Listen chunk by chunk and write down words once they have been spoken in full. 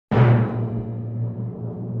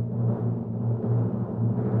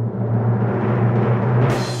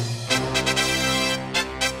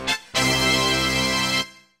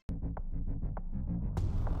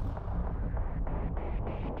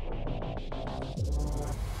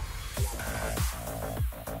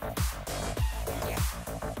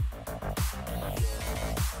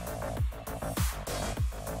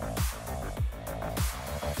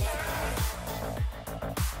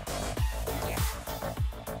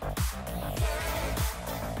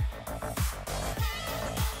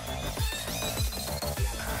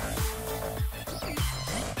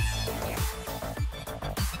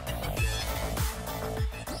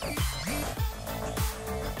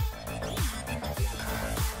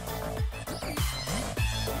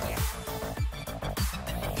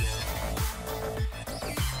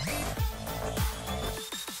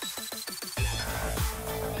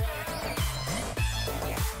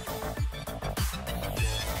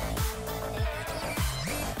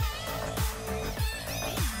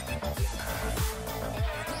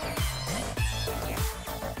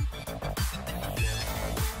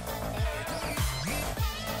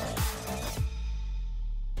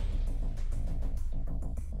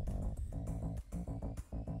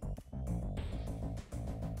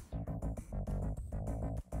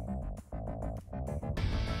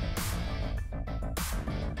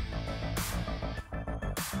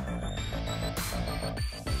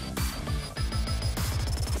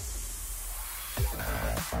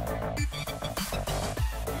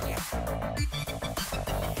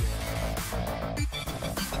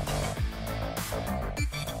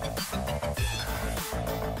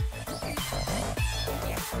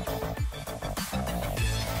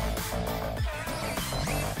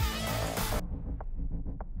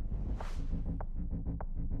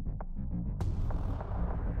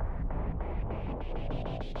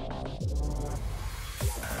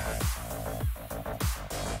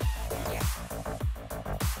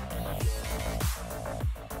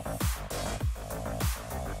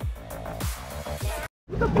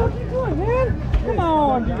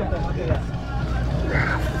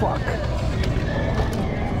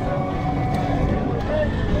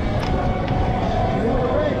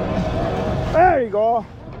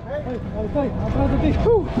atrás de ti.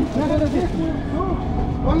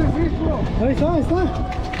 Ahí está, ahí está.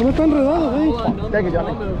 ¿Cómo está enredado ahí? Thank you,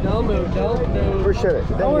 Johnny. Appreciate it.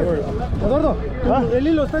 Thank you. Eduardo, el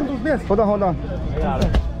hilo está en tus pies. Hold on, hold on.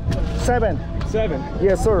 7. 7.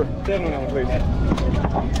 Yes, sir. 7 on, please.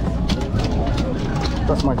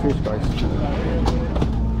 That's my fish, guys.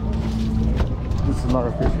 This is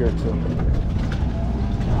another fish here too.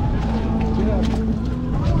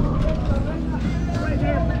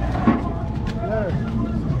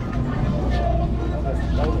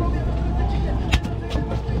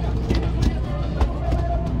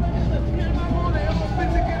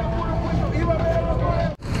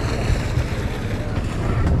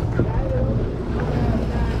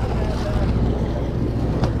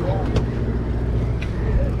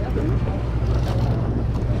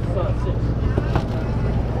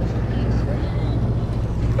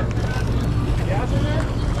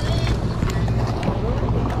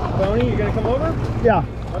 Tony, you gonna come over? Yeah.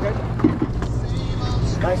 Okay.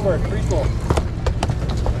 Nice work. 3 full.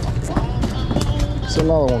 It's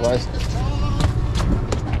another one, guys.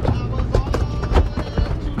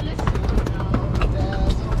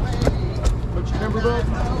 What's your number, bud?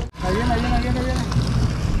 Ahí viene.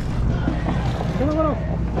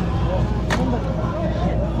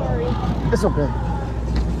 It's okay.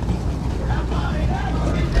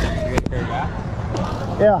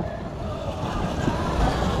 Yeah.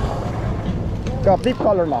 Got deep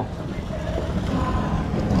color now.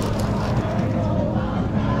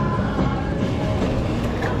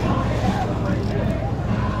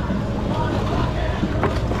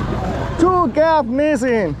 Two gap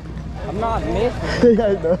missing. I'm not missing. Yeah,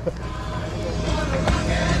 I know.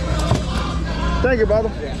 Thank you,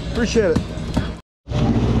 brother. Appreciate it.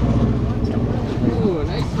 Ooh,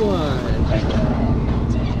 nice one.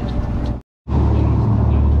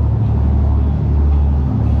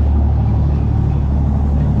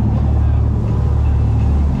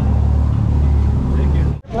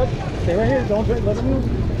 Stay right here. Don't let them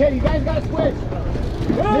move. Okay, you guys gotta switch.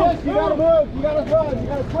 Yes, you gotta move. You gotta run. You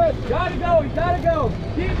gotta switch. Gotta go. You gotta go.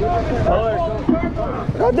 Keep moving.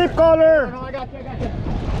 Got deep color. No, I got you.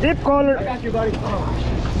 Deep color. I got you, buddy.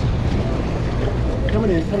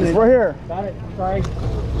 Coming in. It's right here. Got it. Sorry.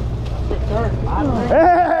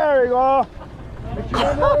 There we go.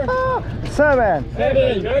 7.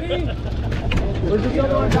 7. Ready? Where's the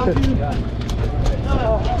other one? Got you.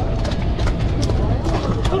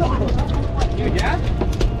 You, yeah?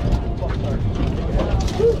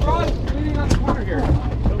 Rod, leaning on the corner here.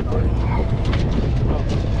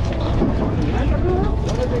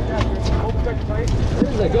 This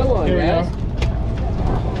is a good one, guys.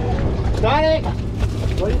 Got it.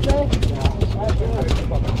 What do you say?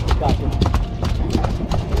 Got you.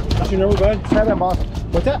 What's your number, bud? 7, boss.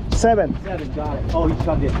 What's that? 7. 7, got it. Oh, you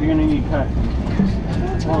subbed it. You're gonna need kind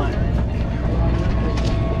of on.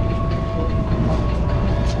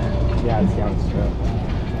 Yeah, it's down straight.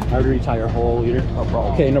 I would retie your whole leader. No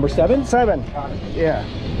problem. Okay, number 7? 7. Yeah.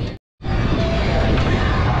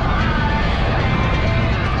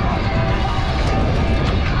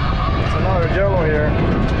 It's another jello here.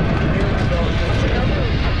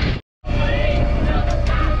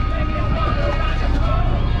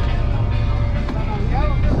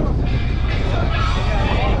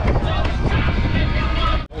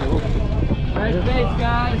 Nice face,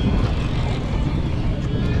 guys.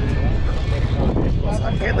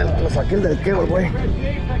 Lo saqué del quebo, güey.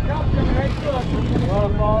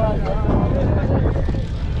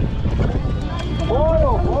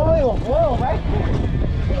 Whoa, right?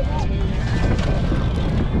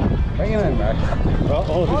 Bring him in, Max.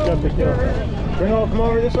 Oh, he's got the kill. Bring him, come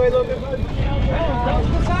over this way a little bit, bud. That's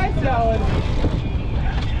the side salad.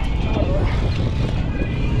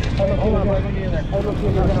 Hold on, bud. Let me in there.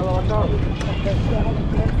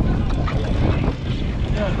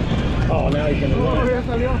 Oh, now he's gonna run.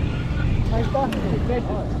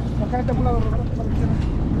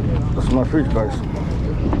 That's my fish, guys.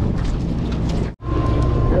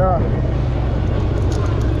 Yeah.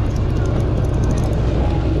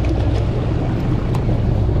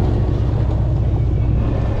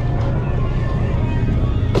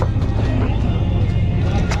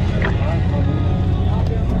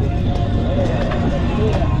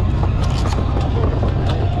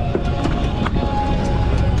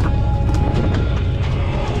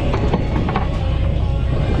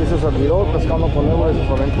 Servidor pescando con Evo de sus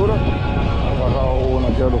aventuras, agarrado una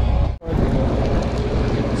yellow.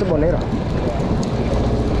 Esa es bonita.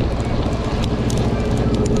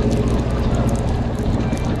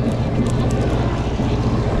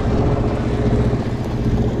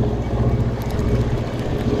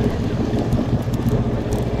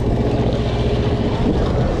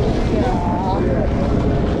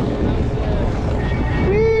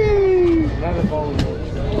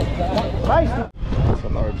 That's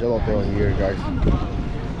another yellowtail here, guys.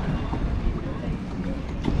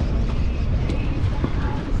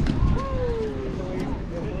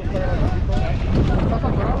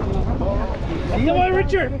 Come on,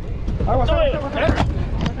 Richard. Dale.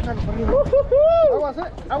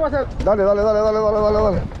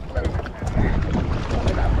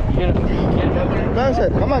 That's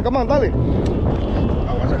it. Come on, dale.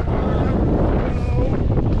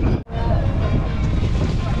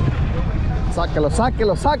 Sáquelo.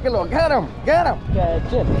 Get him.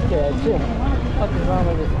 Catch him. What is wrong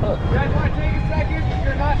with this hook? You guys want to take a second? If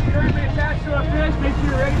you're not currently attached to a fish, make sure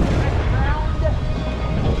you're ready for the next round.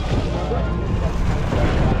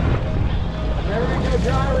 Never gonna go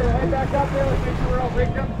dry. We're gonna head back up there. Let's make sure we're all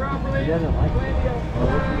rigged up properly.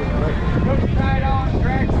 Hook tied on,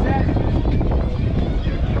 drag set.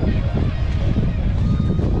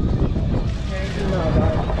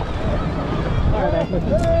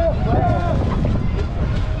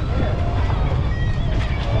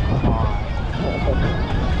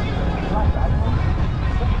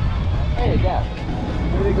 Hey, yeah.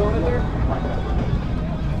 Are they going in there?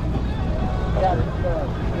 Yeah, there's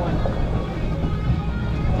one.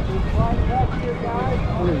 Slide it up here, guys.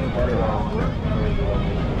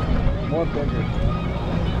 More bigger.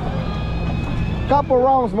 Couple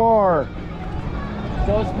rounds more.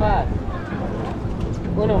 Dos más.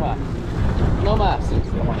 Uno más. No más.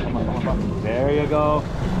 Come on. There you go.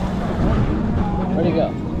 Where'd he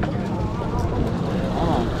go? Come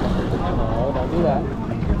on. No, don't do that.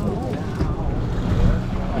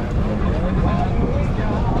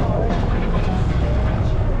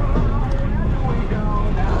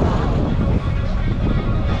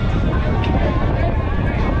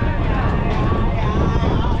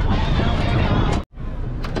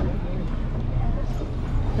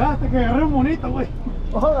 Ya, hasta que agarré un bonito, güey.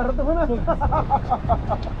 Oh, agarraste buena.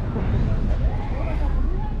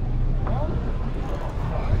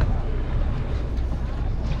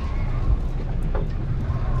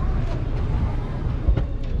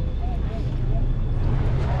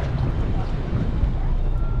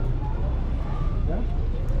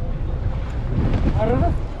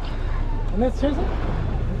 ¿Agarras? ¿No es eso?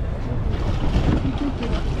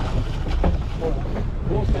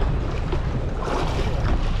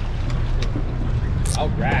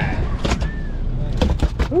 Alright.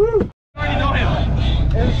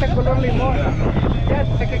 Es este color limón. Ya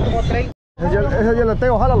sé que como 30. Ese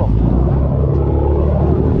yellowtail, jálalo.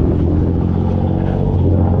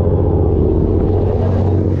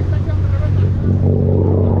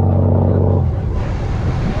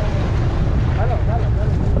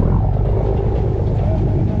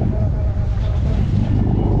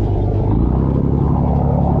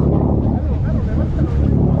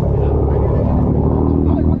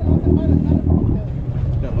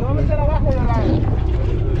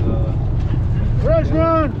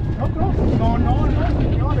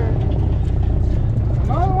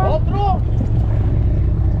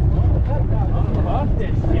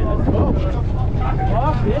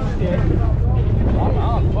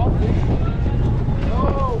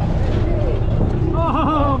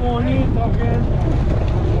 Oh, bonito, again.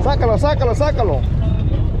 Sácalo.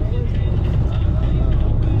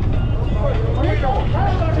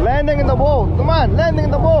 Landing in the boat. Come on, landing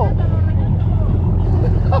in the boat.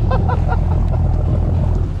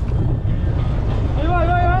 Ahí va. Ahí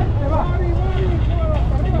va.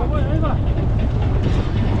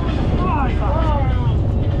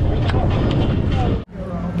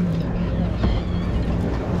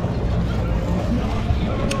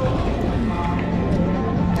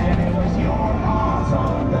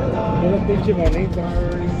 Mira el pinche bonito.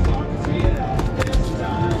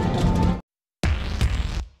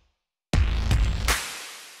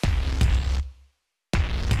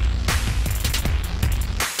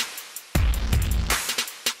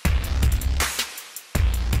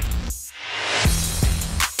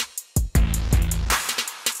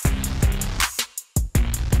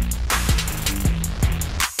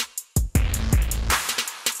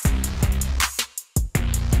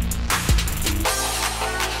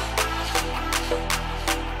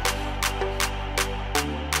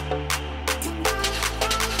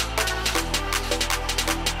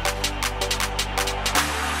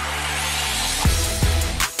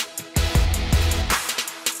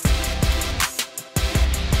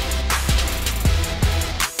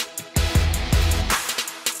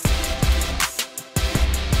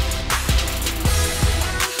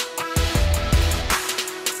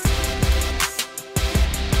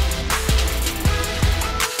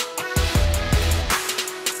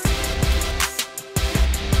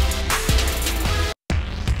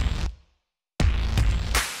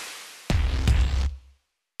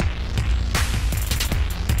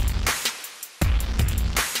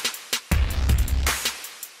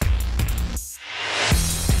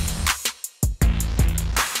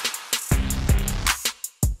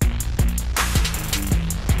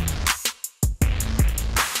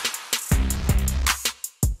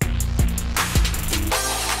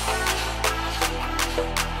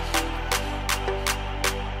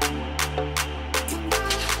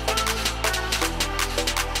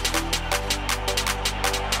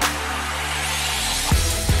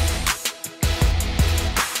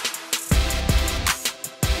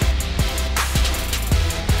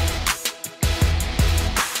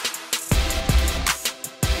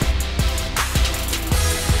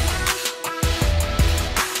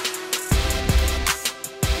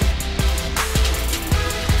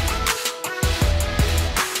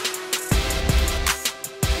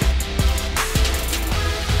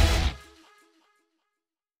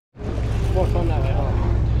 more fun that way, huh?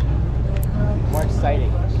 More exciting.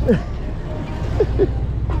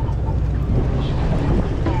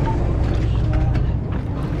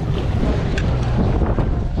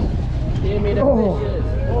 Give me the fishes.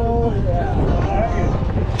 Oh, yeah.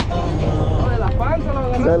 De la panza lo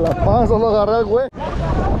agarré. De la panza lo agarré el güey.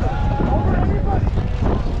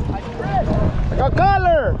 Acá,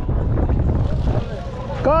 color.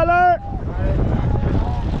 Color.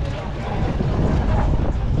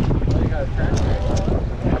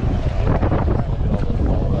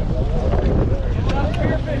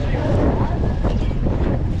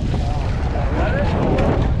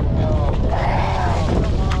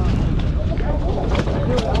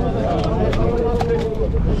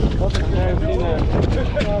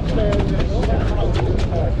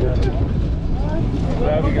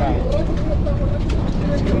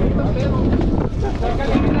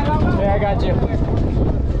 Hey, I got you.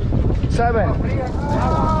 7. You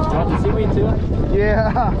want to see me too?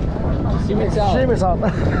 Yeah. See me too. See me some.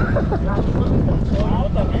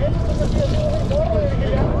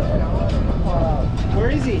 Where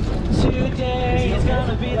is he? Today is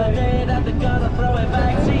gonna be the day that they're gonna throw it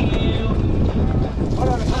back to you.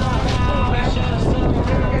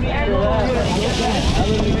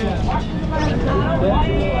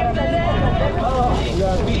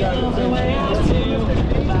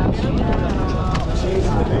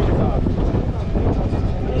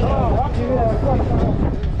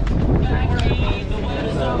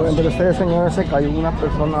 Por entre ustedes, señores, se cayó una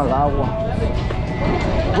persona al agua.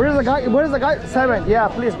 Where's the guy? Where's the guy? 7. Yeah,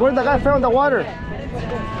 please. Where's the guy fell in the water?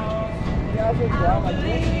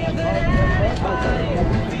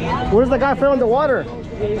 Where's the guy fell in the water?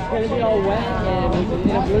 He's gonna be all wet and he's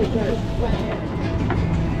in a blue shirt.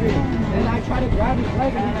 And I tried to grab his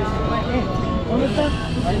leg and he just went in.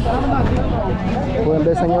 Pueden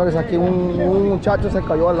ver, señores, aquí un muchacho se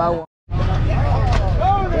cayó al agua.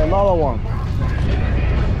 Another one.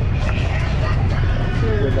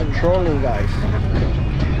 With the trolling guys.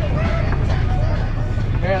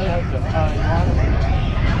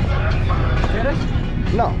 ¿Quieres?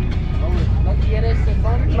 No, ¿No quieres el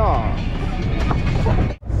phone? no.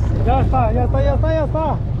 Ya está, ya está, ya está, ya está.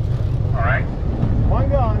 All right, One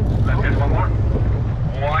gun. let's get one more.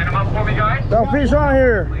 Line them up for me, guys. The fish on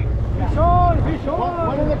here. Fish on, fish on.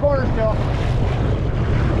 One in the corner still.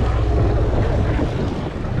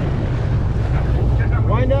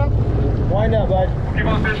 Wind up. Wind up, bud. Keep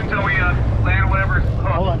on fishing until we land whatever's hooked.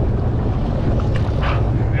 Hold on.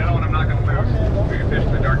 The other one I'm not going to lose. We can fish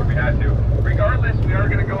in the dark if we had to. Regardless, we are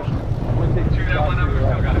going to go to that one. We've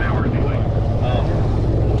still got an hour anyway.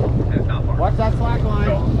 It's not far. What's that slack line?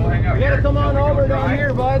 So we'll hang out You gotta here. come on So we over go down dry.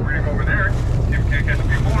 here, bud. We're going to go over there. See if we can't catch a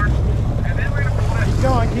few more. And then we're going to pull that. Keep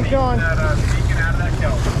going, keep going. That beacon out of that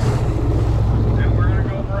kelp. And we're going to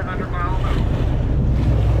go for a 100-mile move.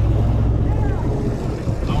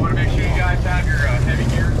 I want to make sure you guys have your heavy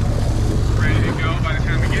gear ready to go. By the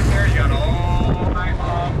time we get there, you got all night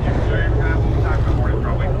long. You can have all the time in the morning,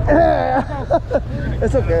 probably.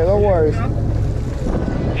 It's okay, no worries.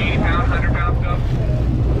 80 pound, 100 pound stuff.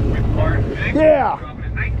 With parts. Yeah. Dropping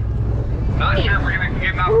at night. Not sure if we're going to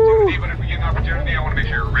get an opportunity, but if we get an opportunity, I want to make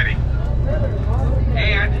sure we're ready.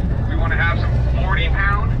 And we want to have some 40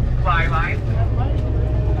 pound fly lines.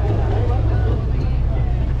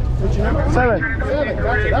 7.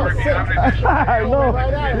 That was sick. I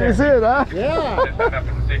know. You see it, huh? Yeah.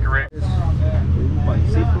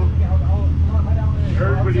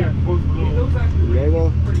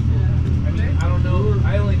 Luego,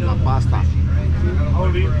 la pasta.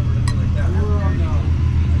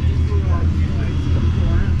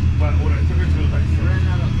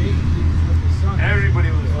 Everybody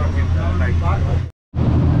was fucking like.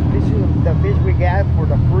 This is the fish we got for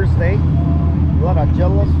the first day. A lot of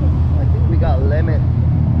jellos. I think we got lemon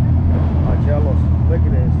jellos. Look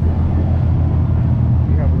at this.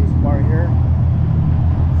 We have this part here.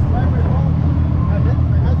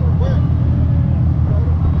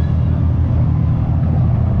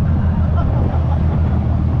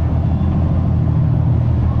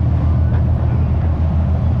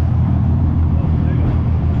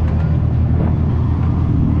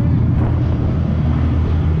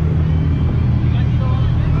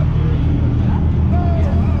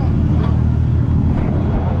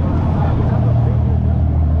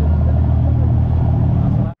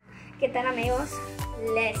 ¿Qué tal, amigos?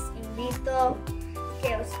 Les invito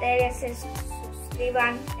que ustedes se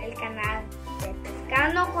suscriban al canal de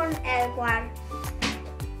Pescando con Edward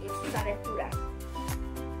y sus aventuras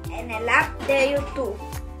en el app de YouTube.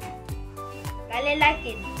 Dale like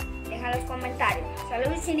y deja los comentarios.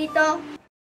 Saludos, vecinito.